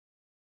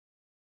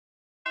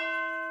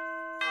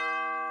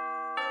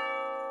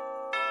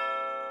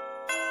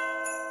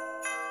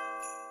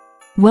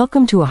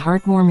Welcome to a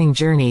heartwarming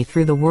journey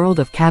through the world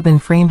of cabin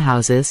frame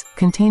houses,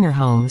 container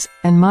homes,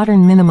 and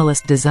modern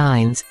minimalist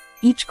designs,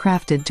 each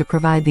crafted to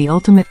provide the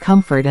ultimate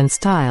comfort and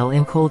style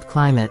in cold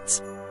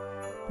climates.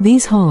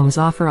 These homes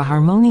offer a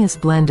harmonious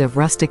blend of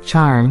rustic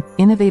charm,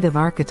 innovative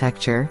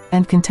architecture,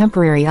 and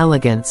contemporary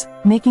elegance,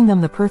 making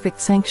them the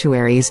perfect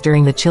sanctuaries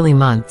during the chilly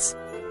months.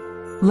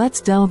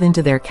 Let's delve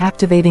into their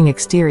captivating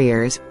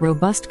exteriors,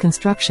 robust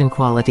construction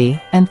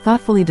quality, and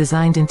thoughtfully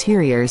designed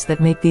interiors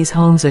that make these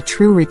homes a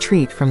true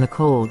retreat from the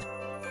cold.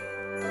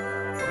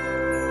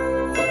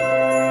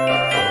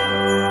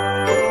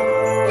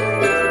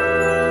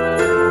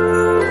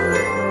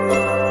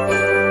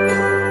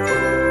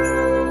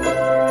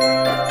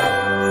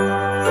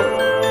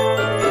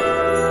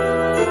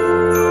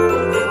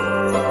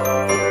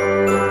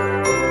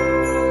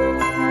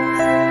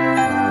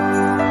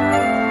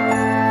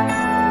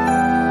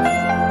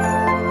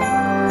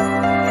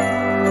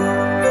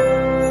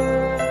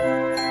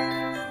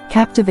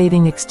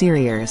 Captivating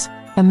exteriors.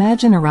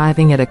 Imagine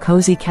arriving at a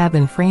cozy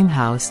cabin frame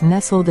house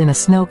nestled in a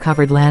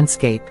snow-covered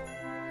landscape.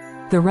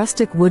 The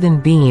rustic wooden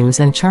beams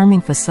and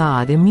charming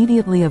facade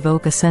immediately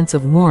evoke a sense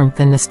of warmth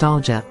and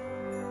nostalgia.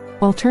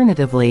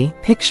 Alternatively,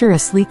 picture a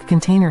sleek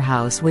container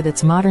house with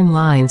its modern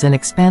lines and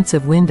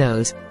expansive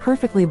windows,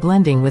 perfectly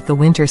blending with the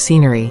winter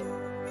scenery.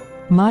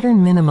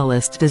 Modern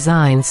minimalist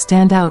designs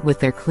stand out with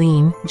their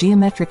clean,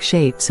 geometric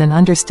shapes and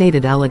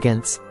understated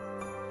elegance.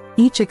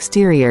 Each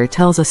exterior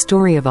tells a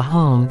story of a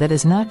home that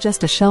is not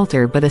just a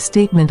shelter but a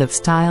statement of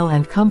style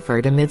and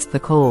comfort amidst the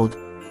cold.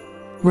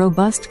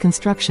 Robust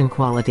construction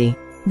quality.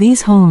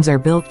 These homes are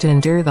built to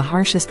endure the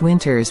harshest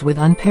winters with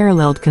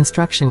unparalleled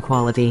construction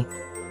quality.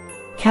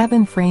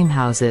 Cabin frame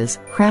houses,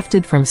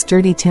 crafted from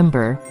sturdy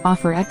timber,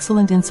 offer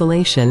excellent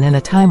insulation and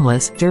a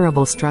timeless,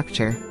 durable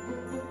structure.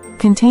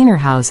 Container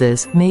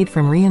houses, made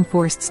from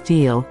reinforced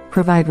steel,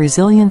 provide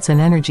resilience and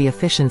energy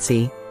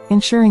efficiency,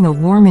 ensuring a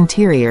warm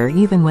interior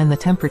even when the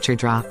temperature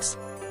drops.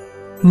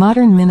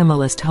 Modern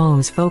minimalist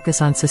homes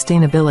focus on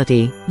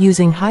sustainability,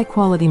 using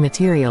high-quality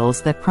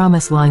materials that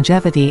promise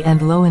longevity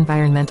and low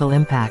environmental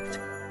impact.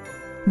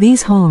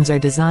 These homes are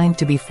designed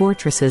to be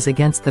fortresses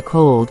against the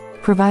cold,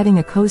 providing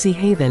a cozy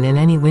haven in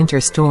any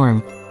winter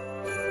storm.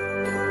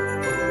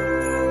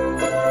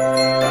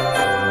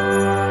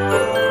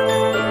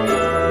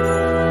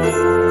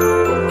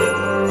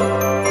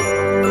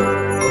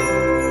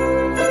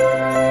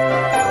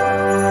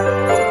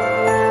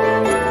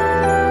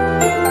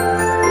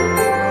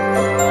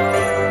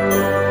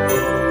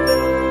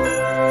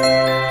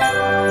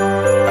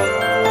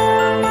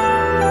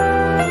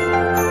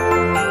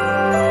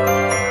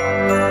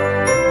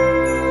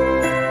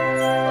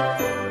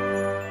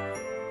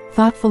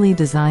 Thoughtfully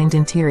designed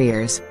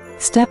interiors.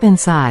 Step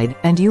inside,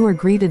 and you are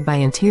greeted by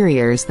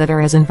interiors that are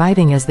as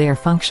inviting as they are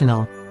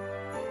functional.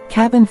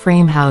 Cabin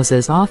frame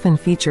houses often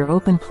feature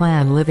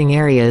open-plan living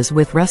areas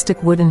with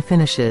rustic wooden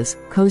finishes,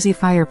 cozy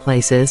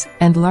fireplaces,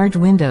 and large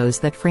windows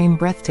that frame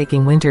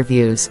breathtaking winter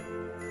views.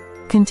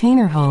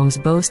 Container homes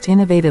boast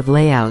innovative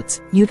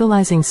layouts,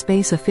 utilizing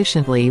space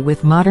efficiently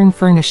with modern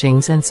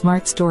furnishings and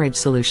smart storage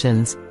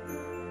solutions.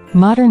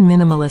 Modern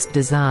minimalist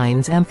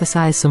designs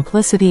emphasize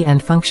simplicity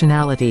and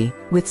functionality,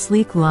 with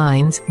sleek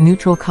lines,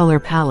 neutral color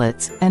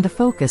palettes, and a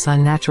focus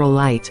on natural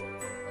light.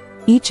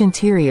 Each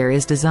interior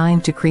is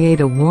designed to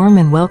create a warm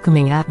and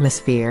welcoming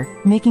atmosphere,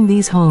 making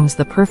these homes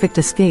the perfect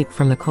escape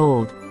from the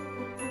cold.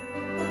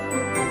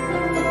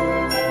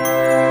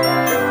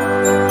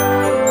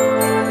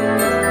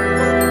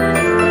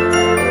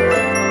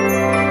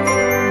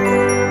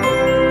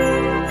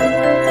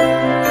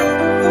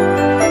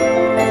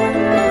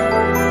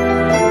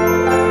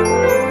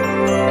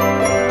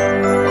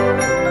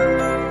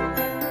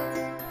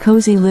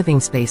 Cozy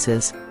living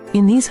spaces.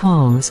 In these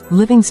homes,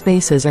 living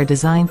spaces are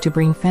designed to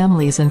bring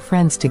families and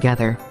friends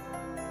together.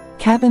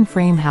 Cabin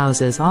frame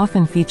houses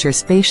often feature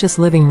spacious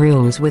living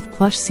rooms with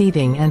plush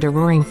seating and a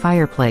roaring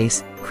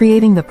fireplace,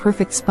 creating the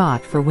perfect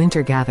spot for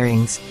winter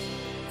gatherings.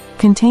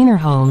 Container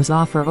homes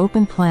offer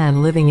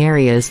open-plan living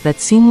areas that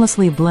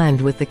seamlessly blend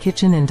with the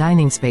kitchen and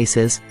dining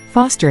spaces,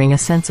 fostering a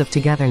sense of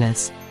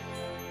togetherness.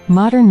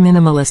 Modern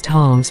minimalist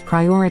homes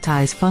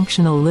prioritize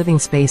functional living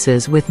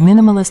spaces with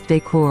minimalist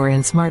decor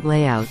and smart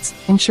layouts,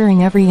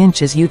 ensuring every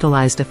inch is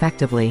utilized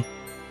effectively.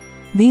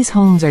 These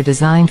homes are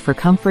designed for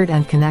comfort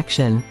and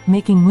connection,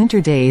 making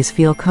winter days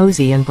feel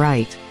cozy and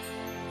bright.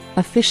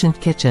 Efficient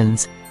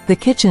kitchens. The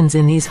kitchens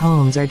in these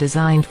homes are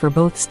designed for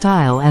both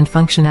style and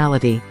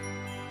functionality.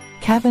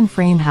 Cabin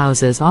frame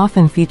houses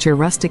often feature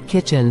rustic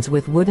kitchens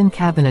with wooden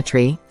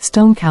cabinetry,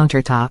 stone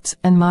countertops,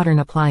 and modern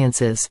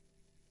appliances.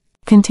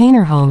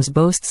 Container homes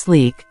boast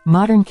sleek,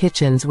 modern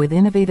kitchens with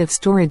innovative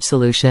storage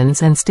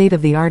solutions and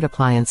state-of-the-art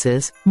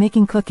appliances,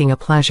 making cooking a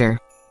pleasure.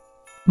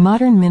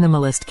 Modern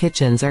minimalist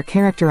kitchens are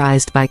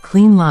characterized by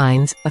clean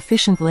lines,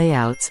 efficient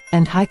layouts,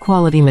 and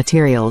high-quality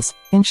materials,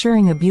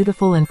 ensuring a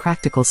beautiful and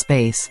practical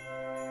space.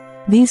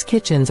 These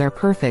kitchens are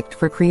perfect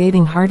for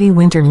creating hearty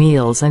winter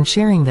meals and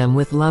sharing them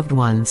with loved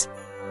ones.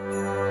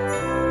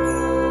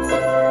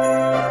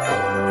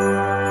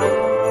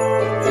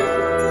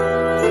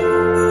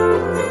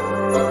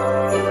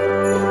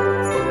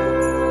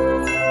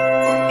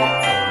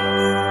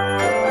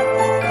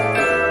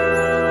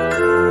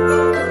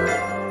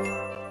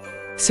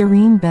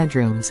 Serene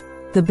bedrooms.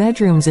 The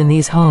bedrooms in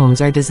these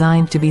homes are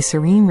designed to be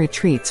serene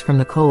retreats from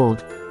the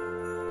cold.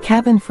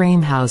 Cabin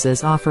frame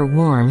houses offer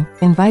warm,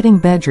 inviting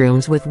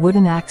bedrooms with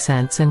wooden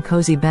accents and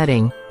cozy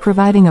bedding,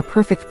 providing a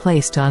perfect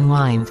place to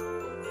unwind.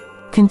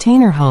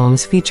 Container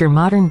homes feature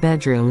modern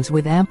bedrooms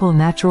with ample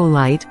natural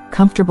light,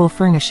 comfortable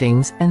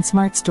furnishings, and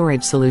smart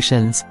storage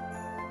solutions.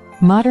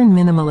 Modern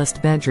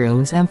minimalist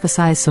bedrooms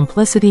emphasize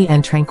simplicity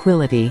and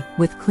tranquility,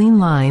 with clean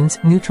lines,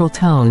 neutral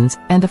tones,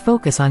 and a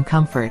focus on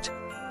comfort.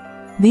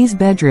 These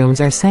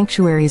bedrooms are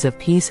sanctuaries of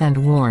peace and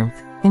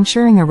warmth,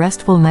 ensuring a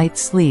restful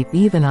night's sleep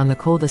even on the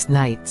coldest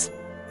nights.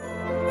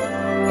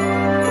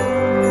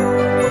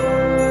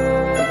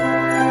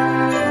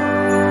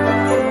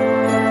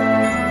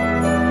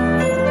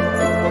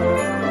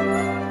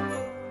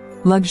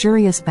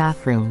 Luxurious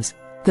bathrooms.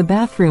 The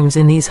bathrooms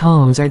in these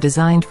homes are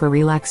designed for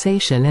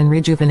relaxation and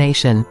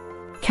rejuvenation.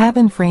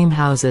 Cabin frame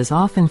houses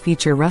often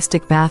feature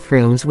rustic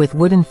bathrooms with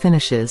wooden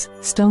finishes,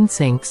 stone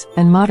sinks,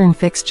 and modern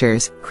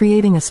fixtures,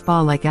 creating a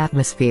spa-like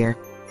atmosphere.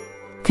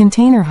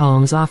 Container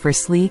homes offer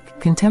sleek,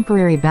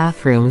 contemporary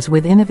bathrooms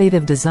with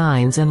innovative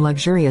designs and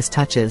luxurious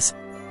touches.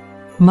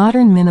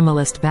 Modern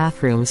minimalist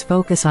bathrooms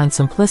focus on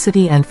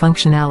simplicity and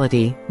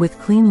functionality, with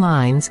clean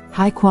lines,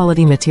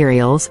 high-quality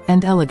materials,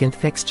 and elegant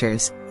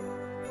fixtures.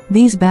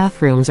 These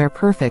bathrooms are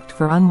perfect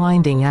for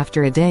unwinding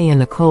after a day in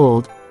the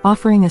cold,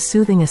 offering a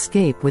soothing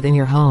escape within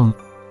your home.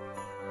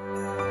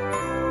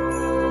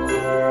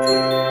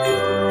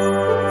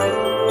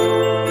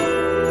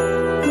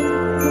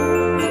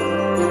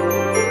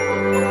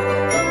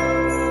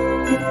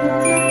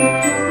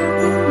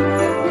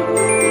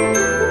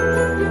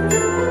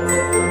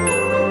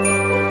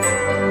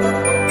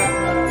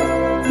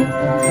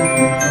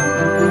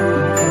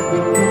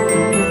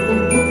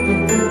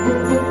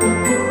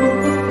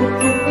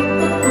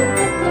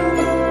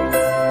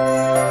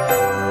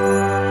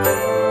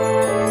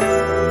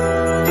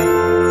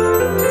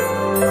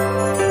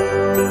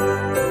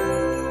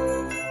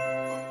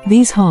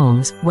 These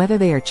homes, whether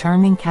they are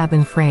charming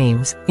cabin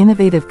frames,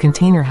 innovative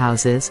container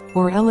houses,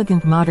 or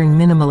elegant modern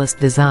minimalist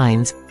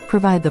designs,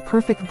 provide the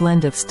perfect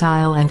blend of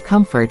style and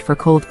comfort for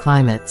cold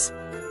climates.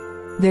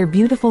 Their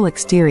beautiful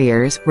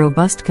exteriors,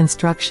 robust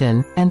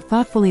construction, and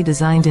thoughtfully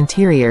designed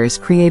interiors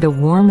create a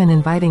warm and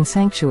inviting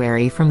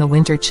sanctuary from the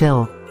winter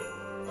chill.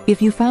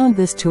 If you found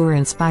this tour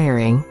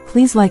inspiring,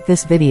 please like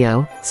this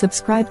video,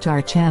 subscribe to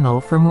our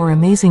channel for more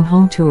amazing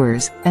home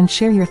tours, and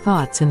share your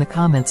thoughts in the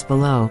comments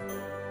below.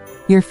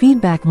 Your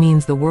feedback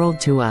means the world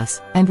to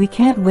us, and we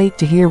can't wait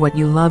to hear what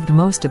you loved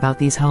most about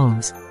these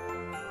homes.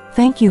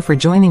 Thank you for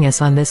joining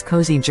us on this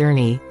cozy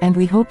journey, and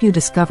we hope you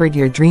discovered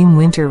your dream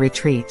winter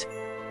retreat.